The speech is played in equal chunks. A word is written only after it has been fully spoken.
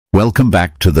Welcome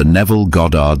back to the Neville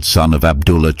Goddard-Son of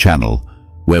Abdullah channel,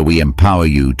 where we empower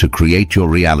you to create your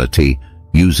reality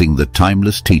using the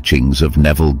timeless teachings of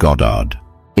Neville Goddard.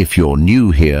 If you're new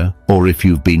here, or if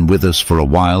you've been with us for a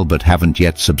while but haven't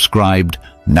yet subscribed,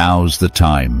 now's the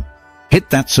time. Hit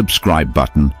that subscribe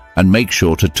button and make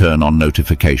sure to turn on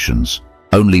notifications.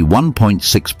 Only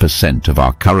 1.6% of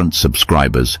our current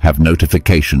subscribers have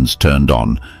notifications turned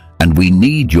on, and we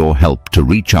need your help to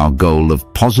reach our goal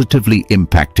of positively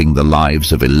impacting the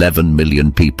lives of 11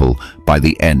 million people by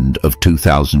the end of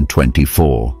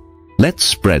 2024. Let's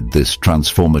spread this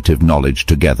transformative knowledge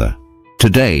together.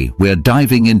 Today, we're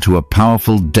diving into a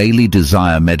powerful daily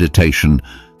desire meditation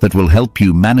that will help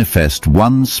you manifest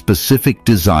one specific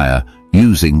desire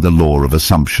using the law of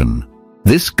assumption.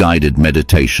 This guided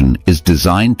meditation is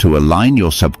designed to align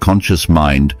your subconscious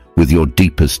mind with your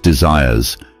deepest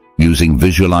desires, using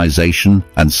visualization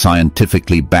and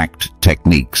scientifically backed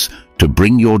techniques to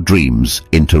bring your dreams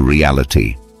into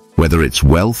reality. Whether it's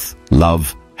wealth,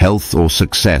 love, health, or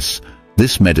success,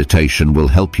 this meditation will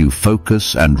help you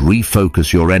focus and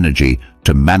refocus your energy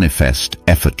to manifest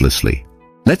effortlessly.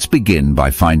 Let's begin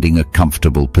by finding a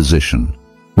comfortable position.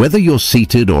 Whether you're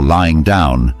seated or lying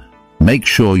down, make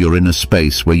sure you're in a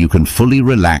space where you can fully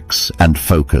relax and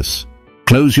focus.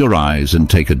 Close your eyes and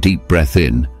take a deep breath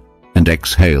in and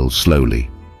exhale slowly.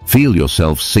 Feel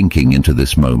yourself sinking into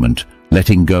this moment,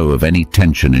 letting go of any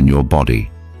tension in your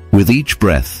body. With each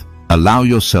breath, allow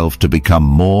yourself to become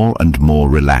more and more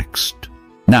relaxed.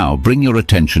 Now bring your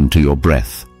attention to your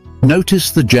breath.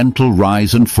 Notice the gentle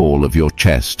rise and fall of your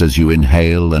chest as you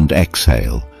inhale and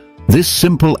exhale. This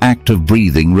simple act of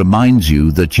breathing reminds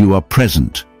you that you are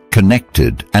present,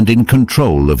 connected, and in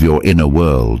control of your inner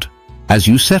world. As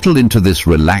you settle into this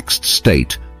relaxed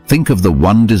state, think of the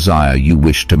one desire you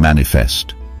wish to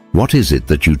manifest. What is it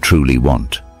that you truly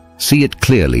want? See it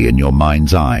clearly in your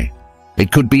mind's eye.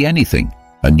 It could be anything: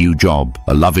 a new job,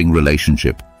 a loving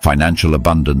relationship, financial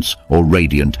abundance, or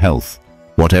radiant health.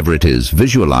 Whatever it is,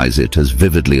 visualize it as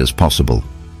vividly as possible.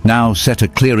 Now set a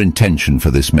clear intention for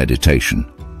this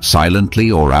meditation.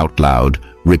 Silently or out loud,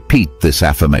 repeat this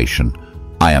affirmation: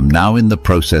 I am now in the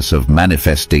process of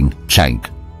manifesting change.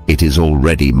 It is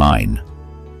already mine.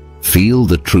 Feel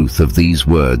the truth of these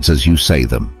words as you say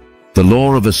them. The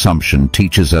law of assumption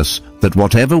teaches us that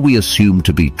whatever we assume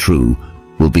to be true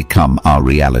will become our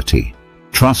reality.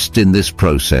 Trust in this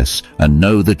process and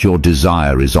know that your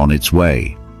desire is on its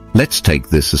way. Let's take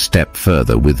this a step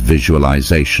further with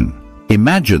visualization.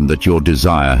 Imagine that your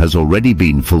desire has already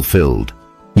been fulfilled.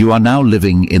 You are now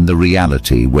living in the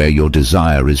reality where your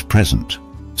desire is present.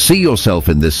 See yourself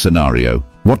in this scenario.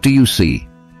 What do you see?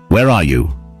 Where are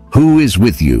you? Who is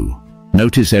with you?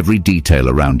 Notice every detail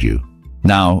around you.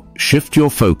 Now, shift your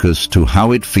focus to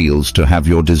how it feels to have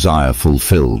your desire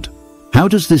fulfilled. How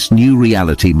does this new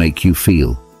reality make you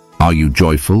feel? Are you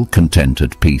joyful, content,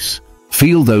 at peace?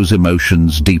 Feel those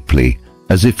emotions deeply,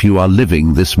 as if you are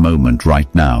living this moment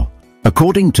right now.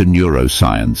 According to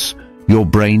neuroscience, your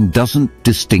brain doesn't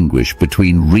distinguish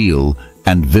between real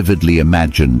and vividly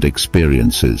imagined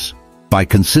experiences. By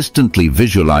consistently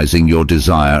visualizing your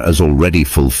desire as already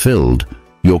fulfilled,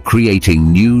 you're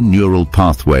creating new neural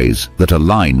pathways that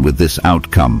align with this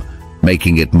outcome,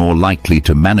 making it more likely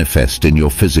to manifest in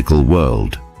your physical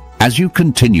world. As you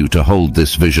continue to hold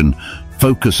this vision,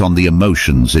 focus on the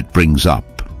emotions it brings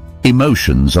up.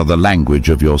 Emotions are the language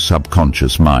of your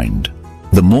subconscious mind.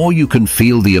 The more you can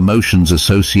feel the emotions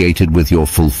associated with your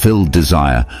fulfilled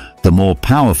desire, the more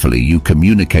powerfully you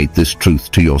communicate this truth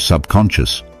to your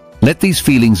subconscious. Let these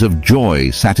feelings of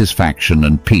joy, satisfaction,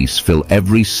 and peace fill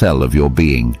every cell of your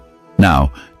being.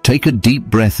 Now, take a deep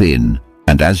breath in,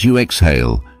 and as you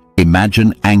exhale,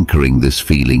 imagine anchoring this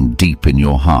feeling deep in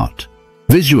your heart.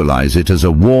 Visualize it as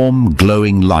a warm,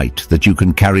 glowing light that you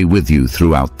can carry with you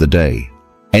throughout the day.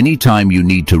 Anytime you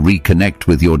need to reconnect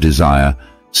with your desire,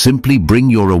 simply bring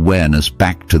your awareness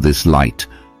back to this light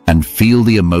and feel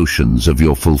the emotions of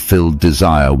your fulfilled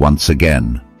desire once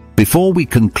again. Before we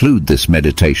conclude this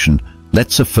meditation,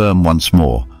 let's affirm once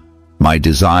more: my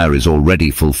desire is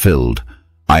already fulfilled.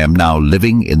 I am now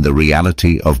living in the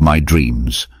reality of my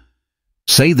dreams.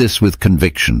 Say this with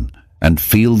conviction and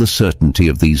feel the certainty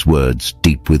of these words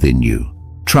deep within you.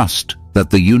 Trust that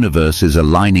the universe is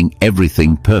aligning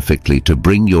everything perfectly to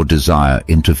bring your desire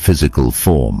into physical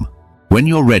form. When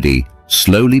you're ready,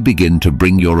 slowly begin to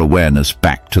bring your awareness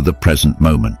back to the present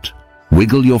moment.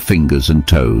 Wiggle your fingers and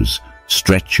toes.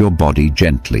 Stretch your body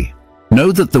gently.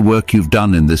 Know that the work you've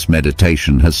done in this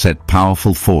meditation has set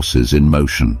powerful forces in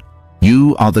motion.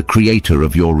 You are the creator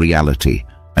of your reality,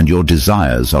 and your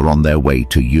desires are on their way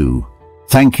to you.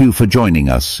 Thank you for joining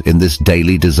us in this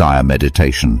daily desire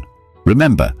meditation.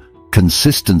 Remember,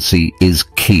 consistency is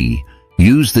key.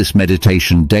 Use this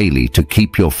meditation daily to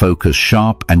keep your focus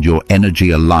sharp and your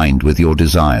energy aligned with your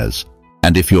desires.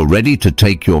 And if you're ready to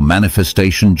take your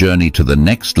manifestation journey to the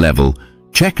next level,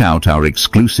 check out our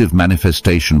exclusive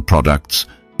manifestation products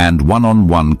and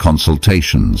one-on-one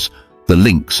consultations. The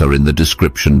links are in the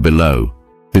description below.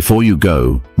 Before you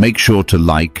go, make sure to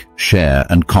like, share,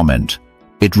 and comment.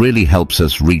 It really helps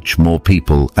us reach more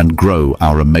people and grow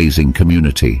our amazing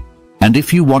community. And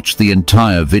if you watch the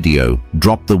entire video,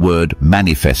 drop the word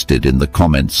manifested in the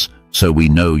comments so we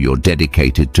know you're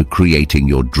dedicated to creating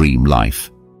your dream life.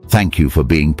 Thank you for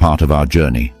being part of our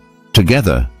journey.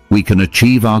 Together, we can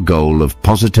achieve our goal of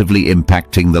positively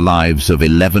impacting the lives of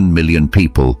 11 million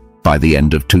people by the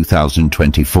end of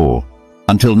 2024.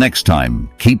 Until next time,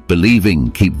 keep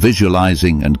believing, keep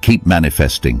visualizing, and keep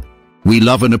manifesting. We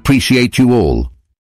love and appreciate you all.